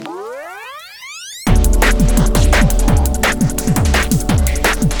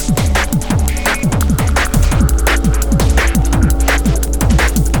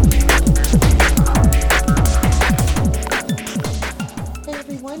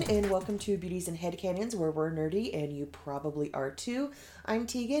everyone, and welcome to Beauties and Headcanons, where we're nerdy, and you probably are too. I'm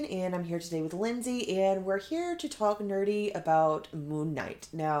Tegan, and I'm here today with Lindsay, and we're here to talk nerdy about Moon Knight.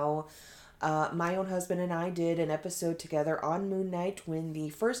 Now, my own husband and I did an episode together on Moon Knight when the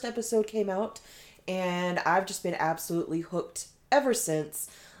first episode came out, and I've just been absolutely hooked ever since.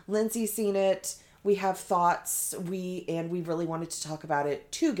 Lindsay's seen it. We have thoughts. We really wanted to talk about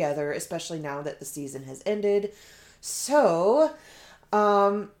it together, especially now that the season has ended. So,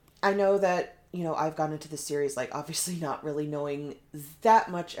 I know that, I've gone into the series, obviously not really knowing that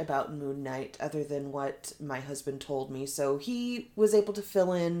much about Moon Knight other than what my husband told me. So he was able to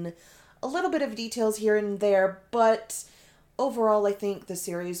fill in a little bit of details here and there, but overall, I think the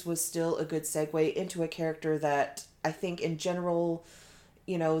series was still a good segue into a character that I think in general,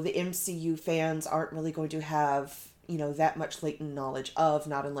 the MCU fans aren't really going to have, that much latent knowledge of,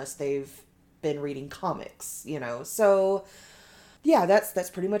 not unless they've been reading comics, So yeah,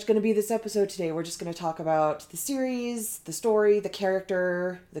 that's pretty much going to be this episode today. We're just going to talk about the series, the story, the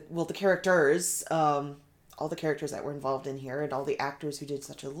character, the characters, all the characters that were involved in here, and all the actors who did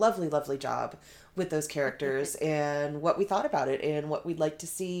such a lovely, lovely job with those characters, and what we thought about it, and what we'd like to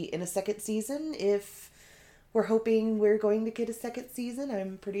see in a second season. If we're hoping we're going to get a second season,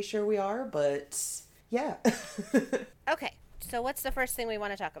 I'm pretty sure we are, but yeah. Okay, so what's the first thing we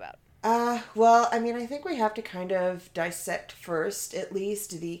want to talk about? Well, I think we have to kind of dissect first, at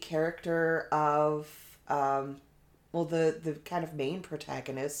least, the character of, the kind of main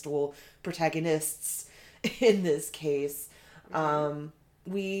protagonist, protagonists in this case.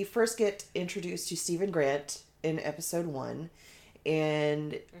 We first get introduced to Stephen Grant in episode 1,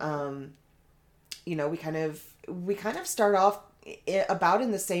 and, we kind of start off about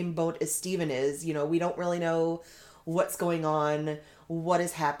in the same boat as Stephen is. We don't really know what's going on, what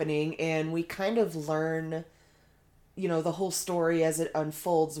is happening, and we kind of learn, the whole story as it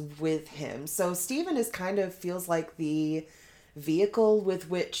unfolds with him. So Stephen is kind of feels like the vehicle with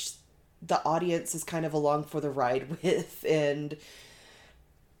which the audience is kind of along for the ride with, and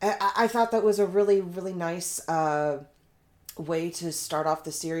I thought that was a really, really nice way to start off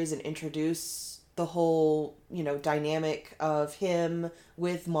the series and introduce the whole, dynamic of him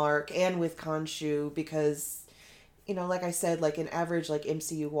with Mark and with Khonshu, because like I said, an average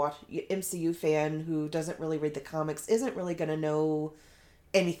MCU fan who doesn't really read the comics isn't really going to know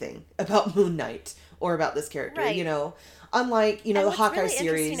anything about Moon Knight or about this character, Right. Unlike, the Hawkeye really series. What's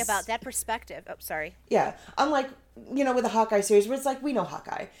interesting about that perspective... Oh, sorry. Yeah. Unlike, with the Hawkeye series where it's we know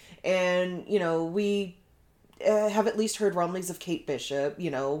Hawkeye. And, we have at least heard rumblings of Kate Bishop,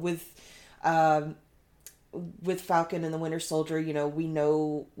 with Falcon and the Winter Soldier, we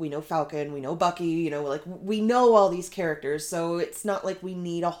know Falcon, we know Bucky, we know all these characters, so it's not like we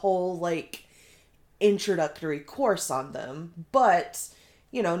need a whole, introductory course on them. But,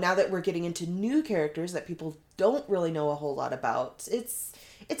 now that we're getting into new characters that people don't really know a whole lot about, it's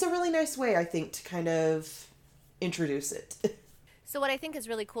a really nice way, I think, to kind of introduce it. So what I think is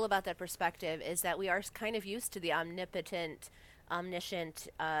really cool about that perspective is that we are kind of used to the omniscient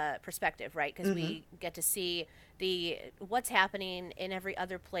perspective, right? Because we get to see what's happening in every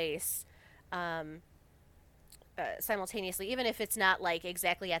other place simultaneously, even if it's not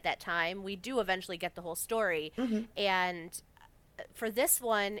exactly at that time. We do eventually get the whole story, and for this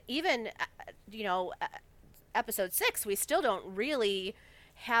one, even episode 6, we still don't really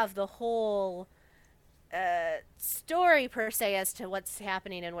have the whole story per se as to what's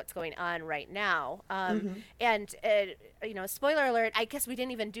happening and what's going on right now. And spoiler alert, I guess we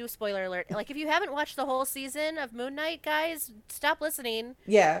didn't even do spoiler alert. If you haven't watched the whole season of Moon Knight, guys, stop listening.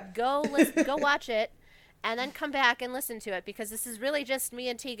 Yeah. Go watch it, and then come back and listen to it, because this is really just me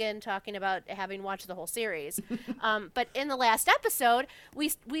and Tegan talking about having watched the whole series. But in the last episode,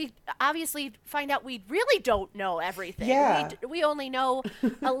 we obviously find out we really don't know everything. Yeah. We only know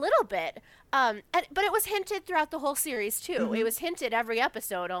a little bit. But it was hinted throughout the whole series, too. It was hinted every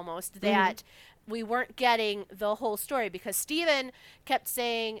episode almost that we weren't getting the whole story, because Steven kept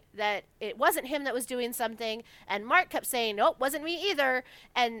saying that it wasn't him that was doing something, and Mark kept saying, nope, wasn't me either.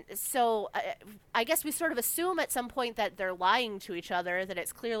 And so I guess we sort of assume at some point that they're lying to each other, that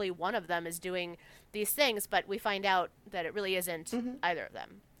it's clearly one of them is doing these things, but we find out that it really isn't either of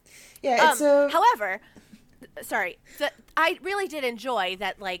them. Yeah, However, sorry, I really did enjoy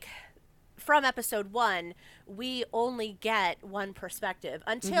that, from episode 1, we only get one perspective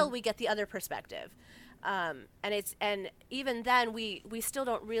until we get the other perspective. And even then we still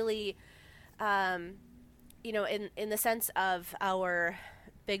don't really, in the sense of our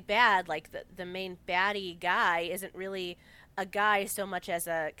big bad, the main baddie guy isn't really a guy so much as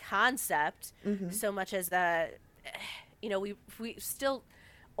a concept, so much as we still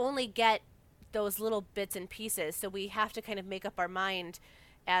only get those little bits and pieces. So we have to kind of make up our mind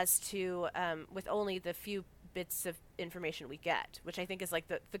as to, with only the few bits of information we get, which I think is like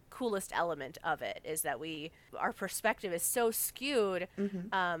the coolest element of it, is that our perspective is so skewed,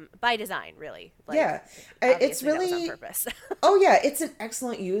 by design, really. Like, Yeah, it's that was really on purpose. Oh yeah, it's an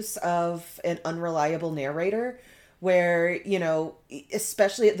excellent use of an unreliable narrator where,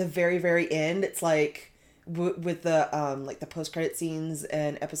 especially at the very, very end, it's like with the like the post-credit scenes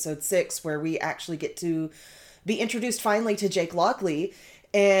in episode 6 where we actually get to be introduced finally to Jake Lockley.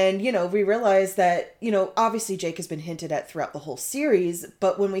 And, we realize that, obviously Jake has been hinted at throughout the whole series,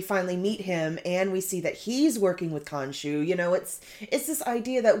 but when we finally meet him and we see that he's working with Khonshu, it's this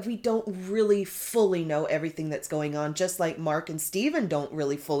idea that we don't really fully know everything that's going on, just like Mark and Steven don't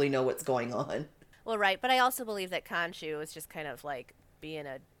really fully know what's going on. Well, right, but I also believe that Khonshu is just kind of like being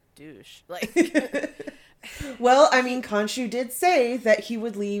a douche. Like, well, I mean, Khonshu did say that he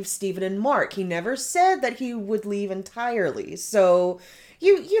would leave Steven and Mark. He never said that he would leave entirely. So,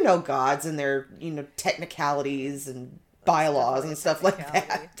 you know gods and their, technicalities and bylaws and stuff like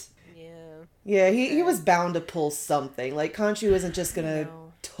that. Yeah. Yeah, he was bound to pull something. Like, Khonshu isn't just gonna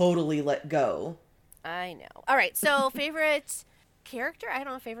totally let go. I know. All right, so favorite character? I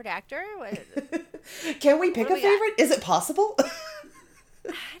don't know, favorite actor? Can we pick a favorite? Is it possible?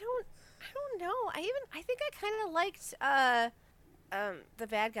 I don't know. I think I kind of liked the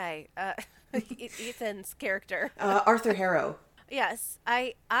bad guy, Ethan's character. Arthur Harrow. Yes,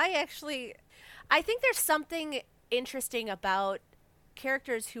 I think there's something interesting about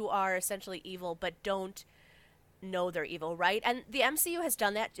characters who are essentially evil but don't know they're evil, right? And the MCU has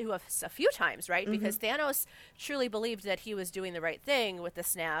done that to us a few times, right? Mm-hmm. Because Thanos truly believed that he was doing the right thing with the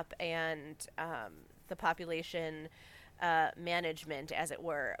snap and the population management, as it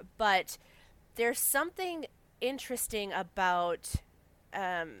were. But there's something interesting about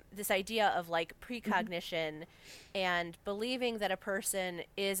this idea of like precognition and believing that a person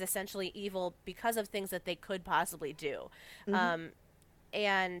is essentially evil because of things that they could possibly do.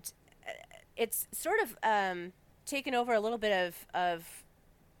 And it's sort of taken over a little bit of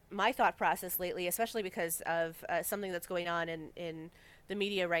my thought process lately, especially because of something that's going on in the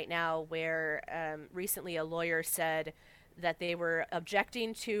media right now, where recently a lawyer said that they were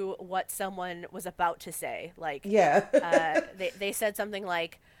objecting to what someone was about to say. Like, they said something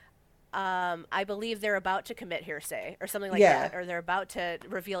like, I believe they're about to commit hearsay or something like that, or they're about to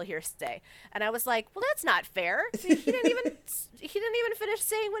reveal hearsay. And I was like, well, that's not fair. He didn't even finish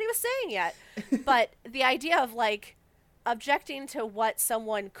saying what he was saying yet. But the idea of like objecting to what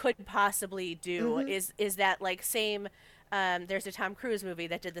someone could possibly do is that like same. There's a Tom Cruise movie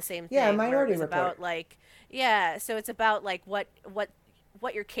that did the same thing. Yeah, Minority Report. About like, so it's about like what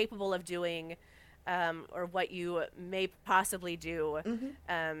you're capable of doing, or what you may possibly do.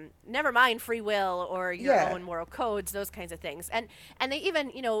 Never mind free will or your own moral codes, those kinds of things. And they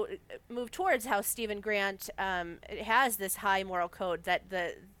even move towards how Stephen Grant has this high moral code that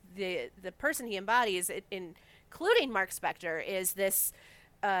the person he embodies, including Mark Spector, is this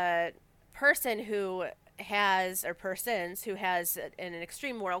person who has, or persons who has an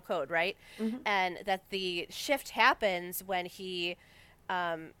extreme moral code, right? And that the shift happens when he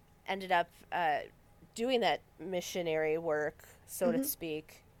ended up doing that missionary work, so to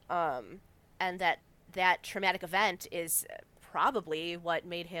speak, and that traumatic event is probably what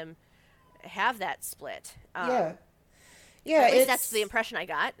made him have that split. Yeah, at least that's the impression I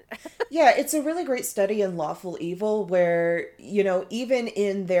got. Yeah, it's a really great study in lawful evil where, even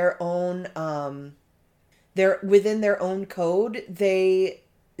in their own within their own code, they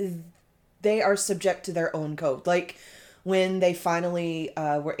are subject to their own code. Like when they finally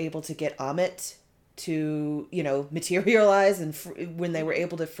were able to get Amit to materialize, and when they were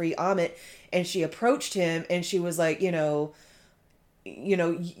able to free Amit, and she approached him and she was like, your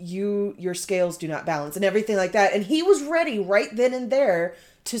scales do not balance and everything like that, and he was ready right then and there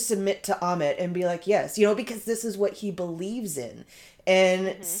to submit to Amit and be like, yes, because this is what he believes in.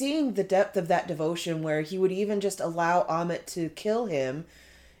 And seeing the depth of that devotion where he would even just allow Amit to kill him,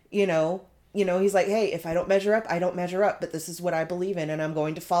 he's like, hey, if I don't measure up, I don't measure up, but this is what I believe in and I'm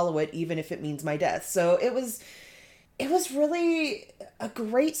going to follow it even if it means my death. So it was really a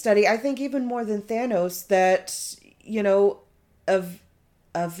great study. I think even more than Thanos, that,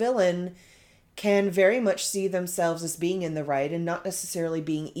 a villain can very much see themselves as being in the right and not necessarily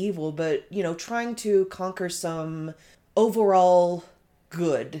being evil, but, trying to conquer some overall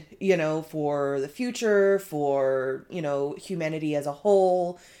good, for the future, for, humanity as a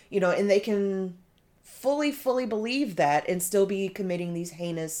whole, and they can fully believe that and still be committing these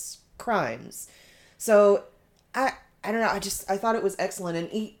heinous crimes. So I don't know. I thought it was excellent,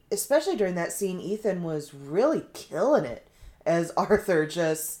 and especially during that scene, Ethan was really killing it as Arthur.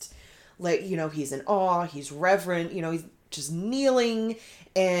 Just like, he's in awe, he's reverent, he's just kneeling,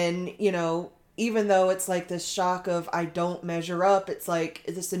 and even though it's like this shock of I don't measure up, it's like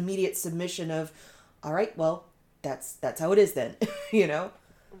this immediate submission of, all right, well, that's how it is then,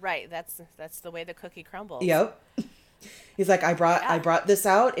 Right. That's the way the cookie crumbles. Yep. He's like, I brought this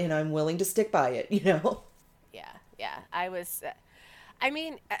out, and I'm willing to stick by it, Yeah. Yeah. I was. I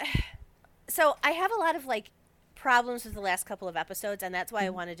mean, so I have a lot of like problems with the last couple of episodes, and that's why I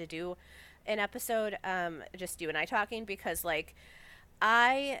wanted to do an episode, just you and I talking, because like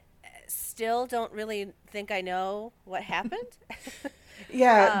I still don't really think I know what happened.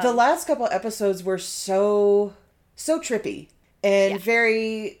 Yeah, the last couple episodes were so trippy and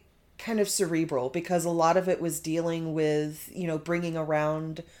very kind of cerebral, because a lot of it was dealing with, bringing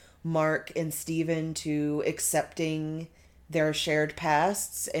around Mark and Steven to accepting their shared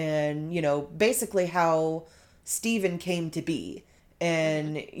pasts, and, basically how Steven came to be,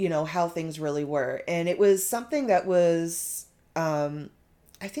 and, how things really were. And it was something that was, I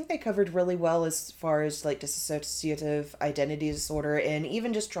think they covered really well as far as like dissociative identity disorder and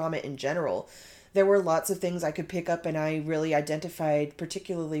even just trauma in general. There were lots of things I could pick up and I really identified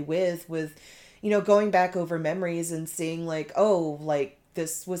particularly with, going back over memories and seeing like, oh, like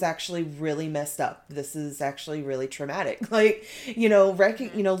this was actually really messed up. This is actually really traumatic. Like,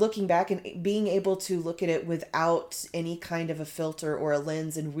 looking back and being able to look at it without any kind of a filter or a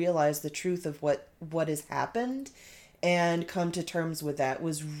lens and realize the truth of what has happened and come to terms with that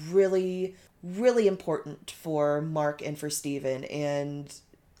was really, really important for Mark and for Steven. And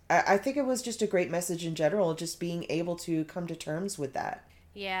I think it was just a great message in general, just being able to come to terms with that.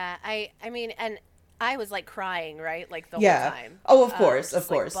 Yeah, I mean, and I was like crying, right? Like the whole time. Oh, of course, of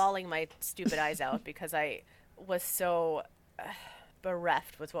Like course. bawling my stupid eyes out because I was so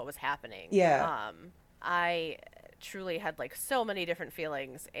bereft with what was happening. Yeah. I truly had like so many different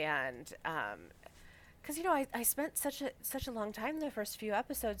feelings, and because I spent such a long time in the first few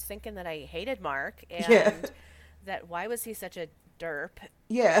episodes thinking that I hated Mark and that why was he such a derp?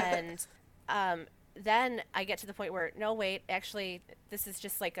 Yeah. And then I get to the point where no, wait, actually, this is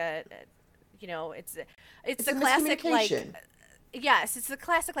just like it's a classic like yes, it's the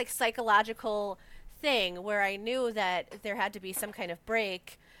classic like psychological thing where I knew that there had to be some kind of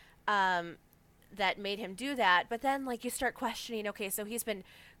break that made him do that, but then like you start questioning, okay, so he's been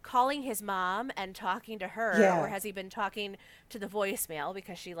calling his mom and talking to her, or has he been talking to the voicemail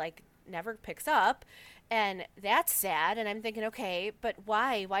because she like never picks up, and that's sad. And I'm thinking, okay, but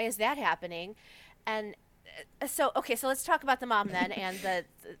why is that happening? And so let's talk about the mom then and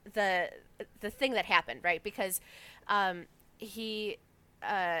the thing that happened, right? Because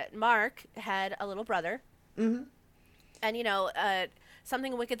Mark had a little brother, and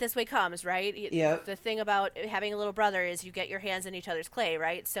something wicked this way comes, right? Yep. The thing about having a little brother is you get your hands in each other's clay,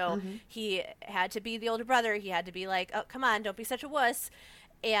 right? So he had to be the older brother. He had to be like, oh, come on, don't be such a wuss.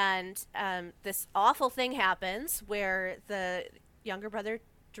 And this awful thing happens where the younger brother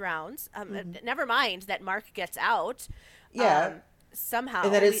drowns. Never mind that Mark gets out. Yeah. Somehow.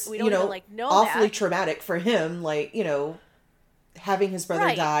 And that is, we don't even like know awfully that. traumatic for him, like, having his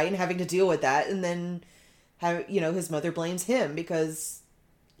brother die and having to deal with that, and then his mother blames him because,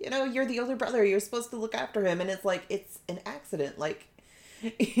 you're the older brother, you're supposed to look after him, and it's like, it's an accident. Like,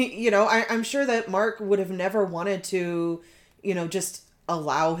 I'm sure that Mark would have never wanted to, just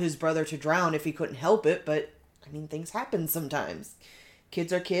allow his brother to drown if he couldn't help it, but, I mean, things happen sometimes.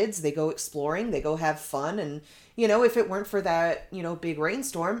 Kids are kids, they go exploring, they go have fun, and, if it weren't for that, big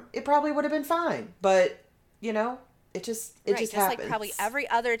rainstorm, it probably would have been fine, but, it just happens. Like probably every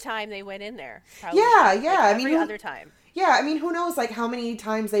other time they went in there. Every other time. Yeah, I mean, who knows, like, how many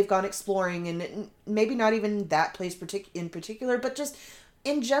times they've gone exploring, and maybe not even that place in particular, but just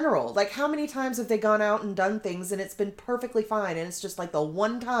in general. Like, how many times have they gone out and done things, and it's been perfectly fine, and it's just, like, the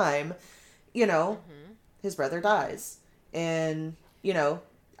one time, his brother dies. And,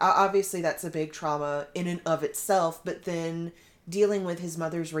 obviously that's a big trauma in and of itself, but then dealing with his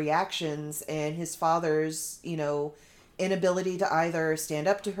mother's reactions and his father's, inability to either stand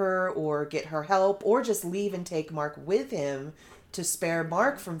up to her or get her help or just leave and take Mark with him to spare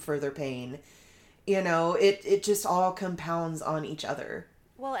Mark from further pain. It just all compounds on each other.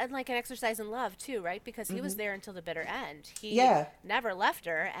 Well, and like an exercise in love too, right? Because he was there until the bitter end. He never left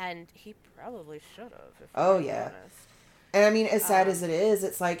her, and he probably should have. Oh, yeah. Honest. And I mean, as sad as it is,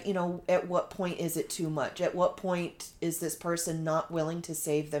 it's like, at what point is it too much? At what point is this person not willing to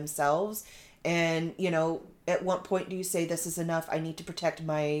save themselves? And, at what point do you say this is enough? I need to protect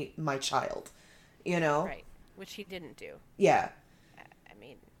my child, Right. which he didn't do. Yeah. I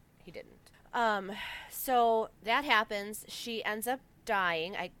mean, he didn't. So that happens. She ends up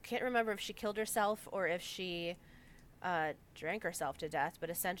dying. I can't remember if she killed herself or if she drank herself to death,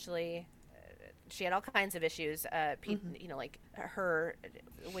 but essentially she had all kinds of issues. You know, like her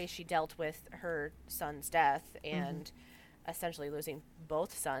the way she dealt with her son's death and essentially losing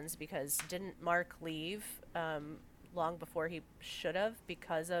both sons, because didn't Mark leave long before he should have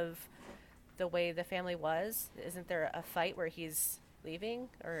because of the way the family was? Isn't there a fight where he's leaving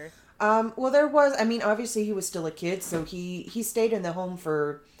or well, there was, I mean, obviously he was still a kid, so he stayed in the home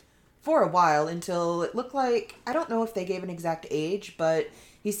for a while until it looked like, I don't know if they gave an exact age, but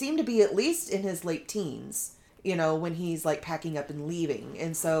he seemed to be at least in his late teens, you know, when he's like packing up and leaving.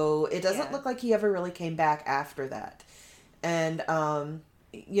 And so it doesn't look like he ever really came back after that. And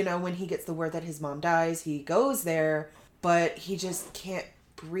you know, when he gets the word that his mom dies, he goes there, but he just can't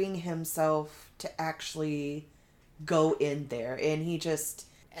bring himself to actually go in there, and he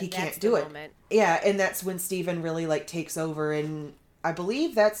can't do it. Moment. Yeah, and that's when Steven really like takes over, and I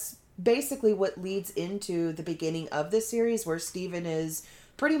believe that's basically what leads into the beginning of this series, where Steven is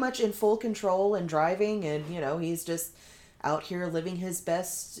pretty much in full control and driving, and you know, he's just out here living his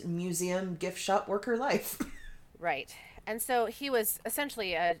best museum gift shop worker life. Right. And so he was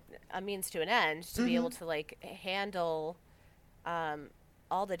essentially a means to an end to be able to like handle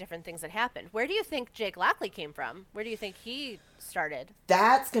all the different things that happened. Where do you think Jake Lockley came from? Where do you think he started?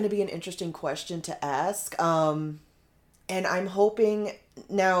 That's going to be an interesting question to ask. And I'm hoping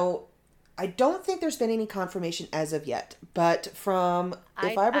now, I don't think there's been any confirmation as of yet, but from,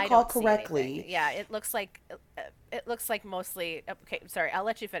 if I recall correctly, yeah, it looks like mostly, okay, sorry, I'll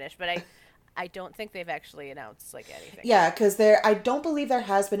let you finish, but I don't think they've actually announced like anything. Yeah, because I don't believe there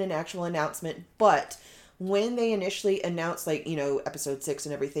has been an actual announcement, but when they initially announced, like, you know, episode 6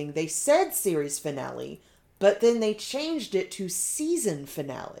 and everything, they said series finale, but then they changed it to season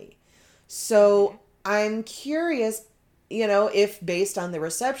finale. So I'm curious, you know, if based on the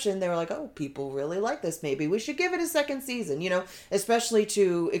reception, they were like, oh, people really like this. Maybe we should give it a second season, you know, especially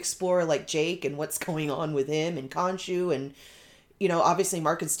to explore like Jake and what's going on with him and Khonshu. And, you know, obviously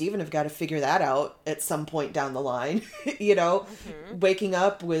Mark and Steven have got to figure that out at some point down the line, you know, waking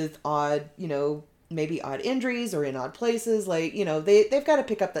up with odd, you know, maybe odd injuries or in odd places. Like, you know, they've got to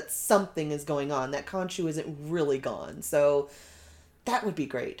pick up that something is going on, that Khonshu isn't really gone. So that would be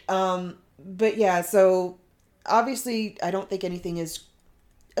great. But yeah, so obviously I don't think anything is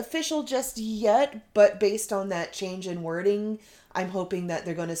official just yet, but based on that change in wording, I'm hoping that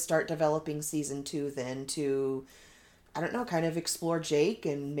they're going to start developing season 2 then to, I don't know, kind of explore Jake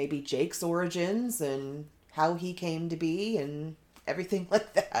and maybe Jake's origins and how he came to be and everything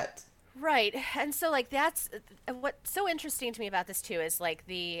like that. Right. And so like that's what's so interesting to me about this too is like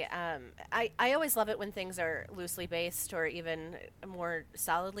the I always love it when things are loosely based or even more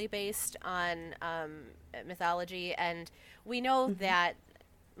solidly based on mythology, and we know that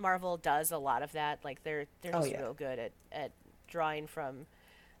Marvel does a lot of that. Like they're just real good at drawing from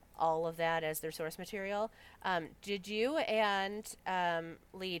all of that as their source material. Did you and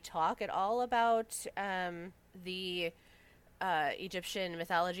Lee talk at all about the Egyptian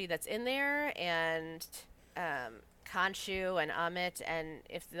mythology that's in there, and Khonshu and Ammit, and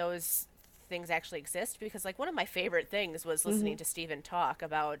if those things actually exist? Because like one of my favorite things was listening to Steven talk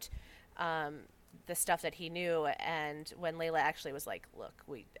about the stuff that he knew, and when Layla actually was like, look,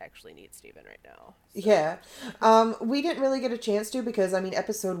 we actually need Steven right now. So. Yeah. We didn't really get a chance to, because I mean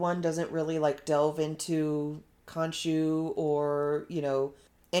episode 1 doesn't really like delve into Khonshu or, you know,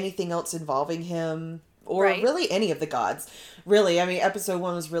 anything else involving him. Or really any of the gods. Really, I mean, episode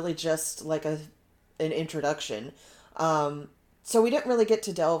 1 was really just like an introduction. So we didn't really get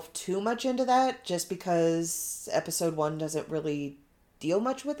to delve too much into that, just because episode 1 doesn't really deal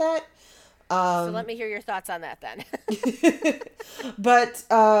much with that. So let me hear your thoughts on that then. But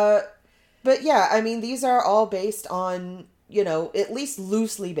yeah, I mean, these are all based on, you know, at least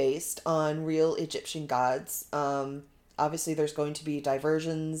loosely based on real Egyptian gods. Obviously, there's going to be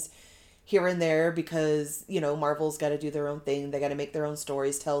diversions here and there because, you know, Marvel's got to do their own thing. They got to make their own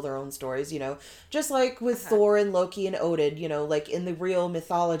stories, tell their own stories, you know. Just like with Thor and Loki and Odin, you know, like in the real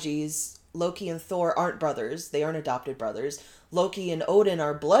mythologies, Loki and Thor aren't brothers. They aren't adopted brothers. Loki and Odin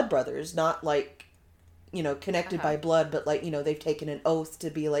are blood brothers, not like, you know, connected by blood, but like, you know, they've taken an oath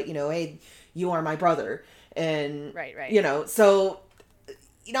to be like, you know, hey, you are my brother. And, you know, so,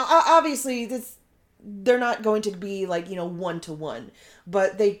 you know, obviously they're not going to be like, you know, 1-to-1,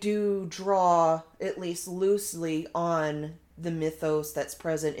 but they do draw at least loosely on the mythos that's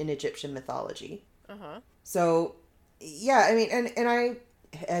present in Egyptian mythology. So yeah, I mean, and I,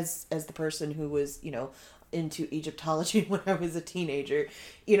 as the person who was, you know, into Egyptology when I was a teenager.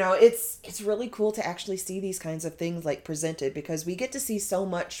 You know, it's really cool to actually see these kinds of things like presented, because we get to see so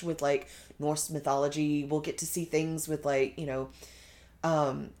much with like Norse mythology. We'll get to see things with like, you know,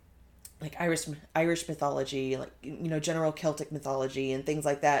 like Irish mythology, like, you know, general Celtic mythology and things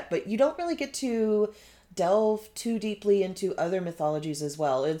like that. But you don't really get to delve too deeply into other mythologies as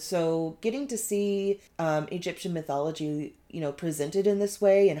well. And so getting to see Egyptian mythology, you know, presented in this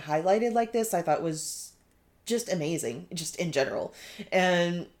way and highlighted like this, I thought was just amazing, just in general.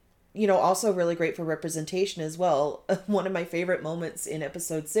 And, you know, also really great for representation as well. One of my favorite moments in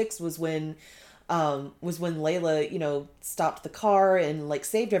episode 6 was when Layla, you know, stopped the car and like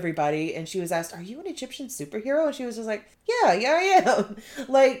saved everybody, and she was asked, "Are you an Egyptian superhero?" And she was just like, "Yeah, I am."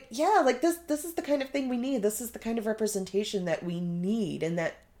 Like, yeah, like this is the kind of thing we need. This is the kind of representation that we need and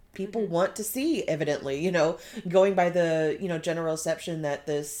that people want to see, evidently, you know, going by the, you know, general reception that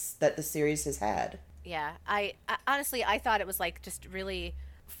the series has had. Yeah, I honestly, I thought it was like just really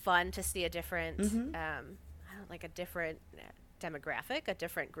fun to see a different I don't like a different demographic, a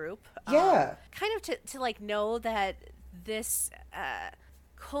different group. Yeah. Kind of to like know that this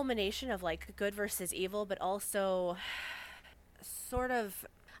culmination of like good versus evil, but also sort of,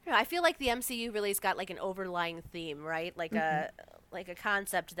 I don't know, I feel like the MCU really's got like an overlying theme, right? Like a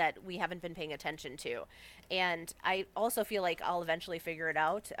concept that we haven't been paying attention to. And I also feel like I'll eventually figure it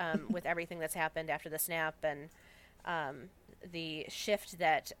out with everything that's happened after the snap and the shift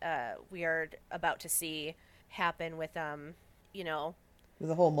that we are about to see happen with you know, with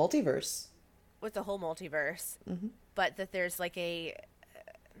the whole multiverse. But that there's like a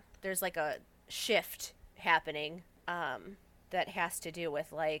shift happening that has to do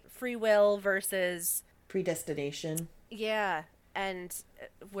with like free will versus predestination. Yeah, and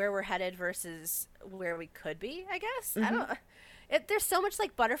where we're headed versus where we could be, I guess. I don't. There's so much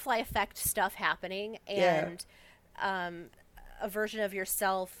like butterfly effect stuff happening, and a version of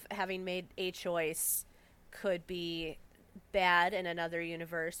yourself having made a choice could be bad in another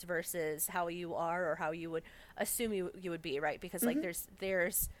universe versus how you are or how you would assume you would be, right? Because like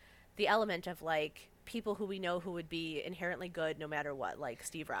there's the element of like people who we know who would be inherently good no matter what, like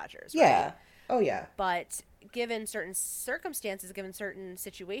Steve Rogers, right? Yeah. Oh yeah. But given certain circumstances, given certain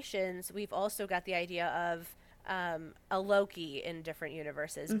situations, we've also got the idea of a Loki in different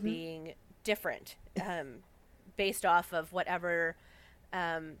universes being different based off of whatever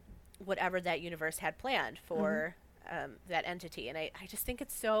that universe had planned for that entity. And I just think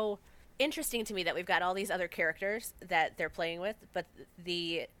it's so interesting to me that we've got all these other characters that they're playing with, but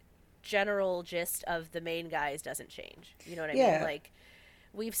the general gist of the main guys doesn't change. You know what I mean? Like,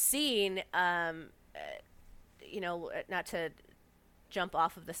 we've seen, you know, not to jump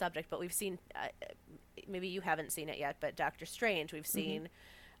off of the subject, but we've seen, maybe you haven't seen it yet, but Doctor Strange, we've seen,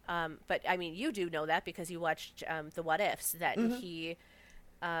 but I mean, you do know that because you watched the What Ifs, that he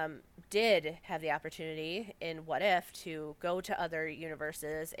did have the opportunity in What If to go to other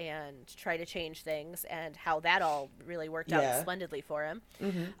universes and try to change things, and how that all really worked out splendidly for him.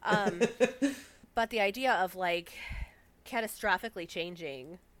 But the idea of like catastrophically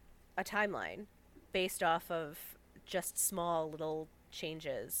changing a timeline based off of just small little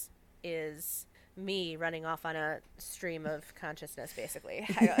changes is me running off on a stream of consciousness, basically.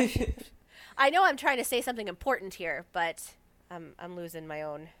 I know I'm trying to say something important here, but I'm losing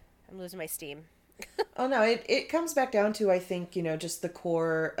my steam. Oh no, it comes back down to, I think, you know, just the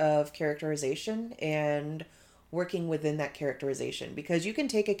core of characterization and working within that characterization, because you can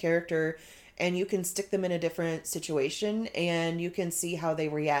take a character and you can stick them in a different situation and you can see how they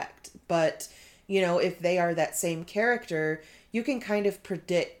react. But, you know, if they are that same character, you can kind of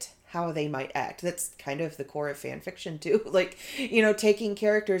predict how they might act. That's kind of the core of fan fiction too. Like, you know, taking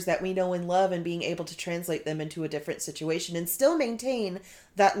characters that we know and love and being able to translate them into a different situation and still maintain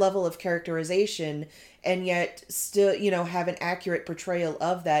that level of characterization, and yet still, you know, have an accurate portrayal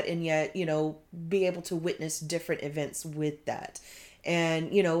of that, and yet, you know, be able to witness different events with that.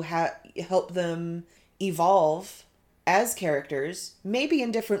 And, you know, help them evolve as characters, maybe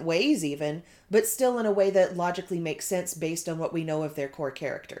in different ways even, but still in a way that logically makes sense based on what we know of their core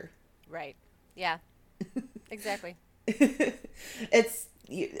character. Right. Yeah. Exactly. It's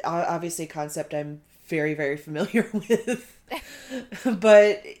obviously a concept I'm very, very familiar with.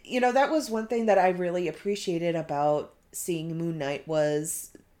 But, you know, that was one thing that I really appreciated about seeing Moon Knight,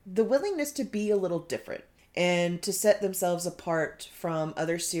 was the willingness to be a little different and to set themselves apart from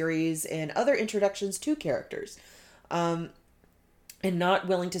other series and other introductions to characters. And not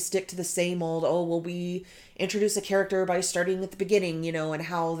willing to stick to the same old, oh, well, we introduce a character by starting at the beginning, you know, and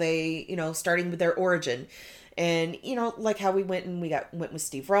how they, you know, starting with their origin. And, you know, like how we went with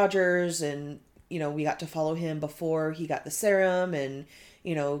Steve Rogers and, we got to follow him before he got the serum and,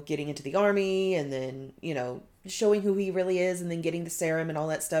 getting into the army and then, showing who he really is and then getting the serum and all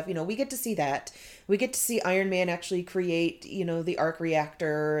that stuff. We get to see that. We get to see Iron Man actually create, the arc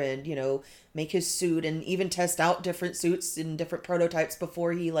reactor and, make his suit and even test out different suits and different prototypes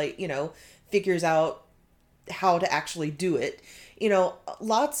before he figures out how to actually do it.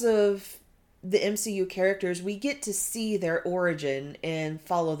 Lots of the MCU characters, we get to see their origin and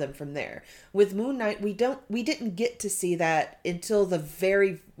follow them from there. With Moon Knight, we didn't get to see that until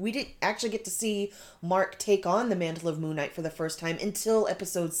we didn't actually get to see Mark take on the mantle of Moon Knight for the first time until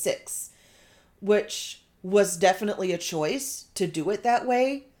episode 6, which was definitely a choice to do it that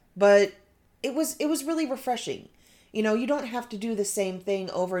way, but it was really refreshing. You don't have to do the same thing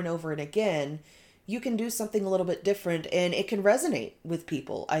over and over and again. You can do something a little bit different and it can resonate with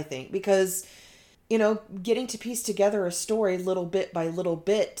people, I think, because, getting to piece together a story little bit by little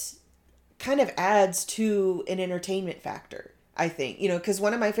bit kind of adds to an entertainment factor, I think, because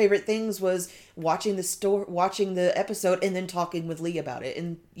one of my favorite things was watching the episode and then talking with Lee about it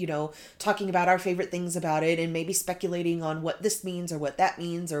and, talking about our favorite things about it and maybe speculating on what this means or what that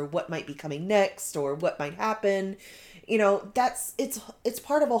means or what might be coming next or what might happen. It's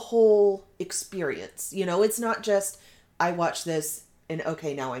part of a whole experience. It's not just I watch this and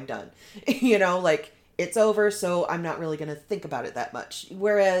okay, now I'm done. It's over, so I'm not really going to think about it that much.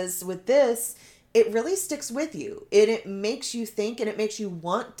 Whereas with this, it really sticks with you. It makes you think and it makes you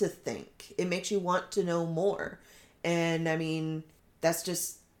want to think. It makes you want to know more. And I mean, that's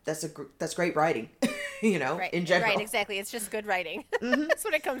great writing, right, in general. Right, exactly. It's just good writing. Mm-hmm. That's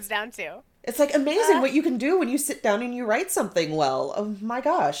what it comes down to. It's like amazing what you can do when you sit down and you write something well. Oh my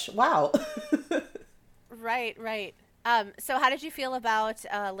gosh. Wow. Right. So how did you feel about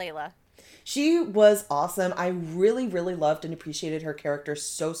Layla? She was awesome. I really, really loved and appreciated her character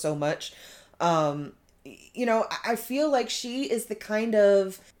so, so much. I feel like she is the kind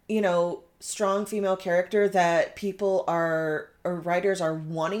of, strong female character that people or writers are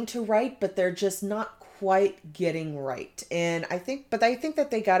wanting to write, but they're just not quite getting right. And I think that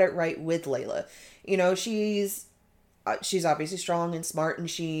they got it right with Layla. She's obviously strong and smart and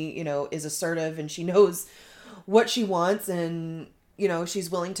she, is assertive and she knows what she wants and, she's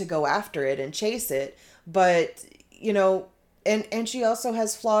willing to go after it and chase it. But, and she also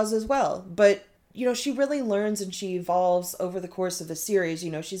has flaws as well. But, she really learns and she evolves over the course of the series.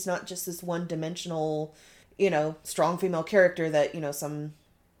 She's not just this one-dimensional, strong female character that, some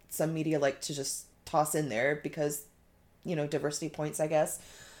media like to just toss in there because, diversity points, I guess.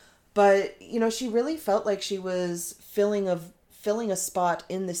 But, she really felt like she was filling a spot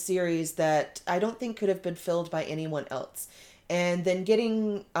in the series that I don't think could have been filled by anyone else. And then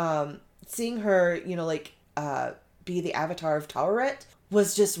seeing her, be the avatar of Taweret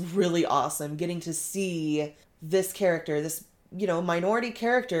was just really awesome. Getting to see this character, this, minority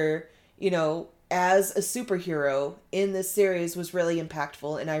character, as a superhero in this series was really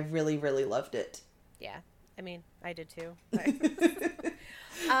impactful and I really, really loved it. Yeah, I mean, I did too.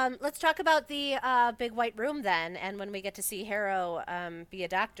 Let's talk about the big white room then, and when we get to see Harrow be a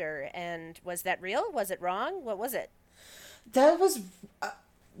doctor. And was that real? Was it wrong? What was it? That was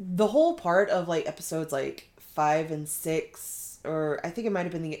the whole part of episodes 5 and 6, or I think it might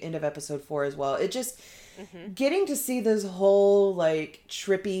have been the end of episode 4 as well. It just getting to see this whole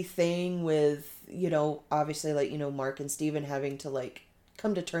trippy thing with obviously Mark and Steven having to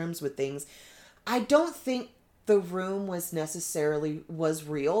come to terms with things. I don't think the room was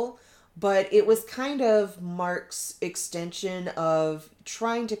real, but it was kind of Mark's extension of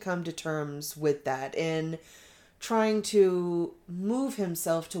trying to come to terms with that and trying to move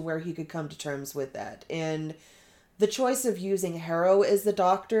himself to where he could come to terms with that. And the choice of using Harrow as the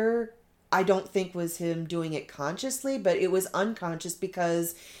doctor, I don't think was him doing it consciously, but it was unconscious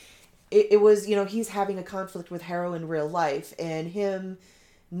because it was, he's having a conflict with Harrow in real life and him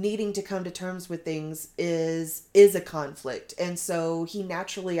needing to come to terms with things is a conflict. And so he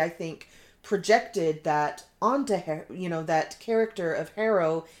naturally, I think, projected that onto that character of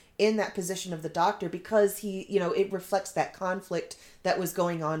Harrow in that position of the doctor because he, it reflects that conflict that was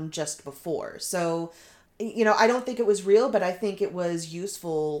going on just before. So, I don't think it was real, but I think it was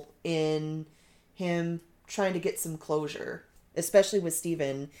useful in him trying to get some closure, especially with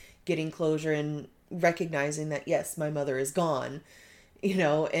Steven getting closure and recognizing that, yes, my mother is gone,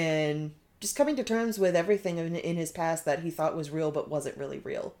 and just coming to terms with everything in his past that he thought was real but wasn't really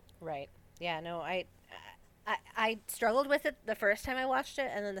real. Right. Yeah, no, I struggled with it the first time I watched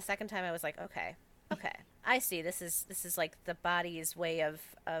it, and then the second time I was like, okay, I see. This is the body's way of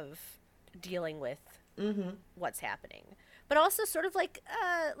dealing with what's happening. but also sort of like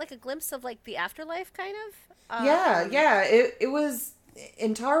a glimpse of like the afterlife, kind of. Yeah. It was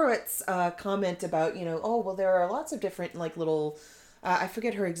in Tarot's comment about, oh, well, there are lots of different, like, little, I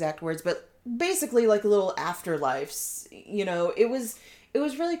forget her exact words, but basically, like, little afterlives. It was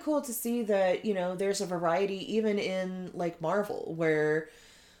really cool to see that, there's a variety even in, like, Marvel, where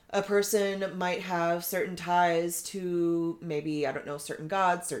a person might have certain ties to maybe, I don't know, certain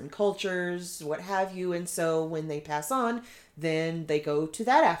gods, certain cultures, what have you. And so when they pass on, then they go to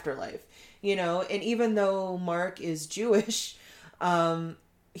that afterlife, and even though Mark is Jewish,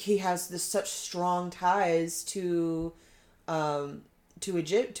 he has such strong ties to an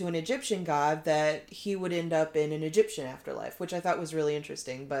Egyptian god that he would end up in an Egyptian afterlife, which I thought was really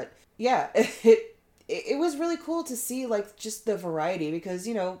interesting. But yeah, it was really cool to see, like, just the variety, because,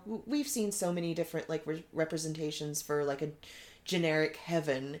 we've seen so many different, like, representations for, like, a generic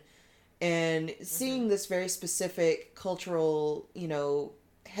heaven, and seeing this very specific cultural,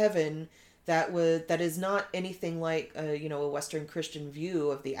 heaven that is not anything like a Western Christian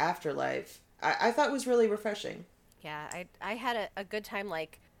view of the afterlife, I thought was really refreshing. Yeah, I had a good time,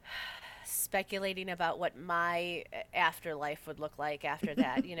 like, speculating about what my afterlife would look like after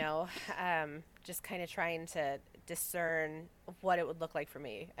that, just kind of trying to discern what it would look like for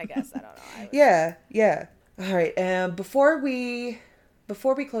me, I guess. I don't know. Yeah. All right, and before we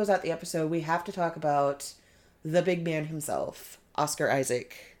close out the episode, we have to talk about the big man himself, Oscar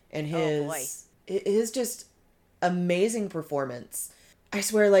Isaac, and his just amazing performance. I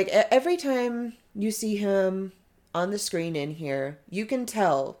swear, like, every time you see him on the screen in here, you can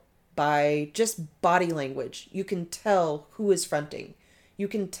tell by just body language. You can tell who is fronting. You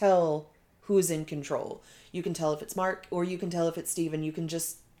can tell who is in control. You can tell if it's Mark, or you can tell if it's Steven. You can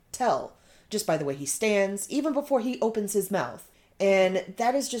just tell just by the way he stands, even before he opens his mouth. And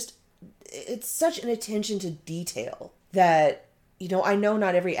that is just, it's such an attention to detail that, I know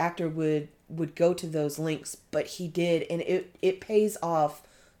not every actor would go to those lengths, but he did, and it pays off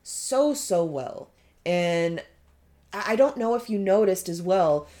so well. And I don't know if you noticed as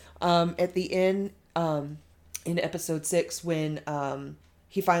well, at the end, in episode 6, when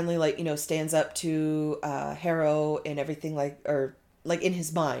he finally, like, stands up to Harrow and everything, or in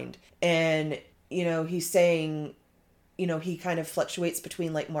his mind, and he's saying, he kind of fluctuates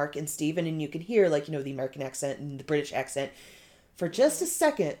between, like, Mark and Steven, and you can hear, like, the American accent and the British accent for just a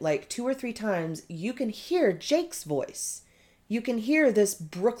second, like 2 or 3 times. You can hear Jake's voice. You can hear this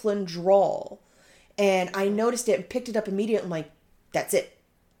Brooklyn drawl. And I noticed it and picked it up immediately. I'm like, that's it.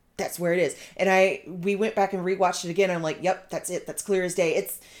 That's where it is. And we went back and rewatched it again. I'm like, yep, that's it. That's clear as day.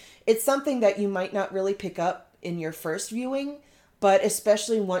 It's something that you might not really pick up in your first viewing, but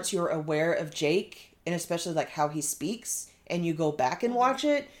especially once you're aware of Jake, and especially, like, how he speaks, and you go back and watch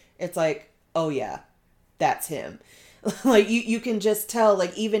it, it's like, oh yeah, that's him. Like, you can just tell,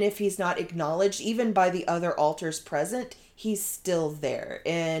 like, even if he's not acknowledged, even by the other alters present, he's still there.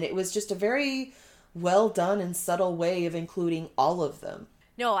 And it was just a very well done and subtle way of including all of them.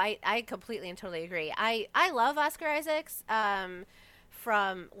 No, I completely and totally agree. I love Oscar Isaacs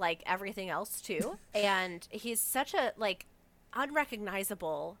from, like, everything else too. And he's such a, like,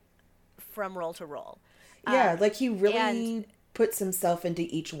 unrecognizable from role to role. Yeah, like, he really puts himself into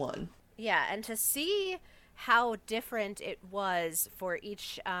each one. Yeah, and to see how different it was for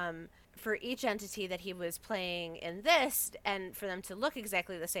each entity that he was playing in this, and for them to look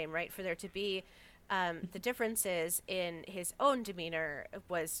exactly the same, right? For there to be the differences in his own demeanor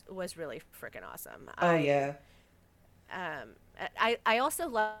was really freaking awesome. Yeah. I also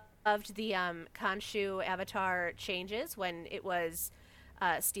loved the Khonshu avatar changes when it was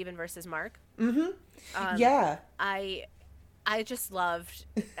Steven versus Mark. Yeah. I just loved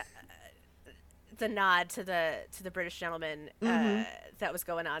the nod to the British gentleman that was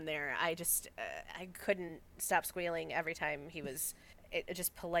going on there. I couldn't stop squealing every time he was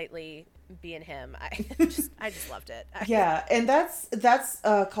just politely being him. I just loved it. Yeah, and that's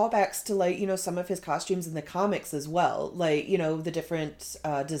callbacks to, like, some of his costumes in the comics as well. Like, the different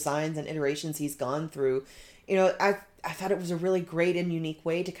designs and iterations he's gone through. I thought it was a really great and unique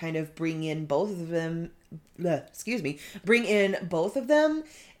way to kind of bring in both of them. Bring in both of them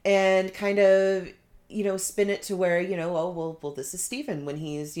and kind of, spin it to where, oh, well, this is Steven when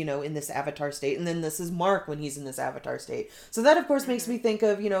he's, in this avatar state, and then this is Mark when he's in this avatar state. So that, of course, makes me think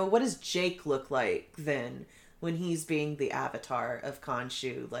of, what does Jake look like then when he's being the avatar of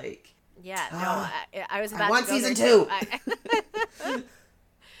Khonshu? Like, yeah, no, I was about I want to go season there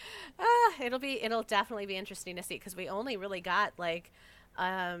 2. It'll definitely be interesting to see, because we only really got, like,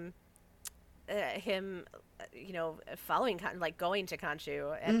 him, following going to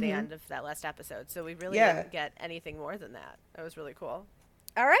Khonshu at the end of that last episode. So we really didn't get anything more than that. That was really cool.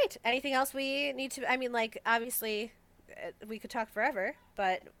 All right. Anything else we need to? I mean, obviously, we could talk forever,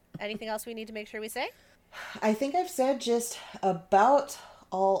 but anything else we need to make sure we say? I think I've said just about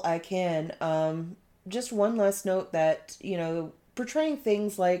all I can. Just one last note that, portraying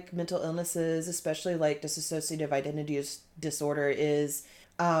things like mental illnesses, especially like dissociative identity disorder, is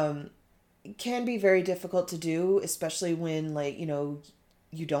can be very difficult to do, especially when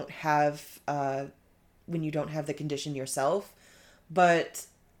you don't have the condition yourself. But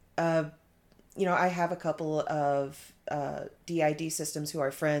I have a couple of DID systems who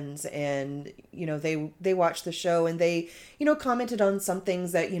are friends, and they watched the show, and they commented on some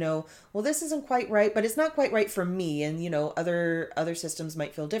things that well, this isn't quite right, but it's not quite right for me, and other systems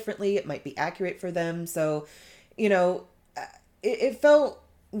might feel differently. It might be accurate for them. So it felt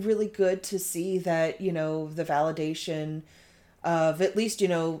really good to see that the validation of, at least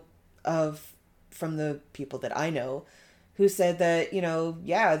from the people that I know, who said that,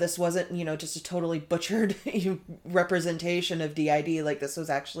 this wasn't, just a totally butchered representation of DID. Like, this was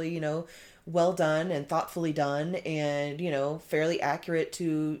actually, well done and thoughtfully done, and, fairly accurate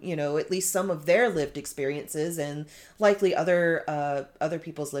to, at least some of their lived experiences, and likely other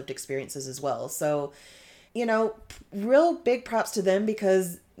people's lived experiences as well. So, real big props to them,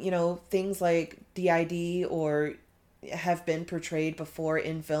 because, things like DID or have been portrayed before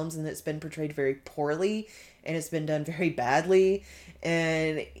in films, and it's been portrayed very poorly, and it's been done very badly,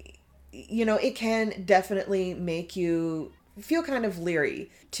 and it can definitely make you feel kind of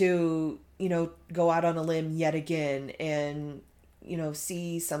leery to go out on a limb yet again and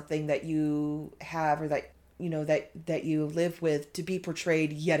see something that you have, or that that you live with, to be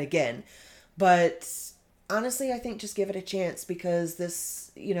portrayed yet again. But honestly, I think just give it a chance, because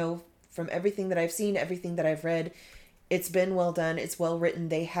this, from everything that I've seen, everything that I've read, it's been well done. It's well written.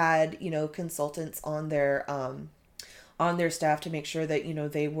 They had, consultants on their staff to make sure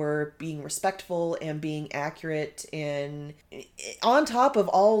that, they were being respectful and being accurate, and on top of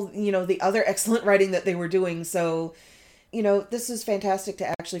all, the other excellent writing that they were doing. So, this is fantastic to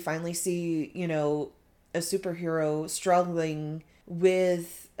actually finally see, a superhero struggling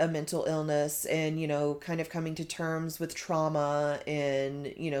with a mental illness, and, kind of coming to terms with trauma,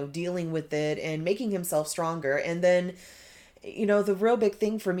 and, dealing with it and making himself stronger. And then, the real big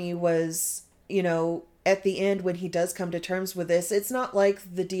thing for me was, at the end, when he does come to terms with this, it's not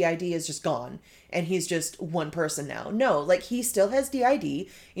like the DID is just gone and he's just one person now. No, like, he still has DID.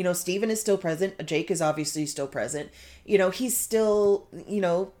 Steven is still present. Jake is obviously still present. He's still,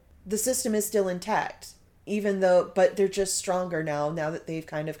 the system is still intact. But they're just stronger now that they've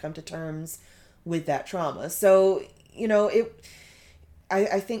kind of come to terms with that trauma. So,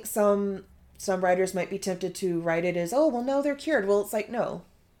 I think some writers might be tempted to write it as, oh, well, no, they're cured. Well, it's like, no,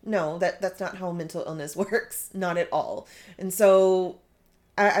 that's not how mental illness works. Not at all. And so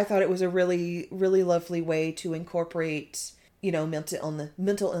I thought it was a really, really lovely way to incorporate,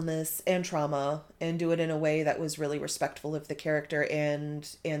 mental illness and trauma, and do it in a way that was really respectful of the character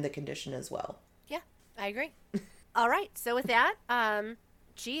and the condition as well. I agree. All right. So with that,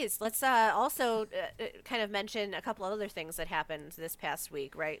 let's also kind of mention a couple of other things that happened this past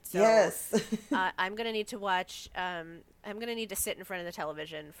week, right? So, yes. I'm going to need to watch, I'm going to need to sit in front of the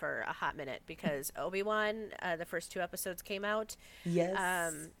television for a hot minute, because Obi-Wan, the first 2 episodes came out.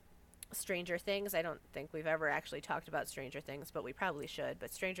 Yes. Stranger Things, I don't think we've ever actually talked about Stranger Things, but we probably should.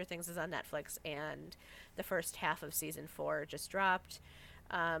 But Stranger Things is on Netflix, and the first half of season 4 just dropped.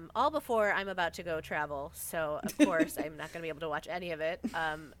 All before I'm about to go travel, so of course I'm not going to be able to watch any of it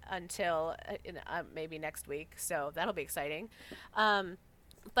until maybe next week, so that'll be exciting.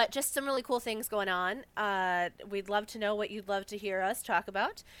 But just some really cool things going on. We'd love to know what you'd love to hear us talk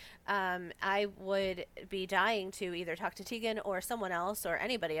about. I would be dying to either talk to Tegan or someone else or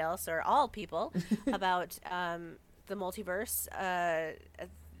anybody else or all people about the multiverse,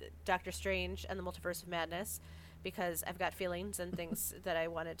 Doctor Strange and the Multiverse of Madness, because I've got feelings and things that I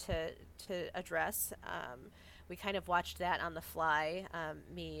wanted to address. We kind of watched that on the fly,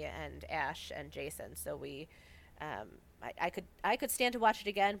 me and Ash and Jason. So we, I could stand to watch it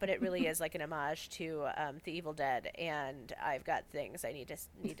again, but it really is like an homage to The Evil Dead, and I've got things I need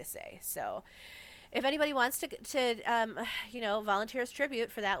to say. So if anybody wants to volunteer as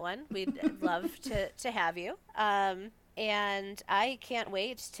tribute for that one, we'd love to have you. And I can't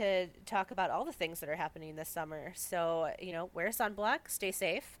wait to talk about all the things that are happening this summer. So, wear sunblock, stay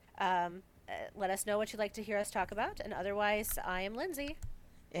safe. Let us know what you'd like to hear us talk about. And otherwise, I am Lindsay.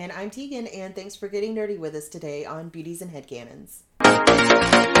 And I'm Tegan, and thanks for getting nerdy with us today on Beauties and Headcanons.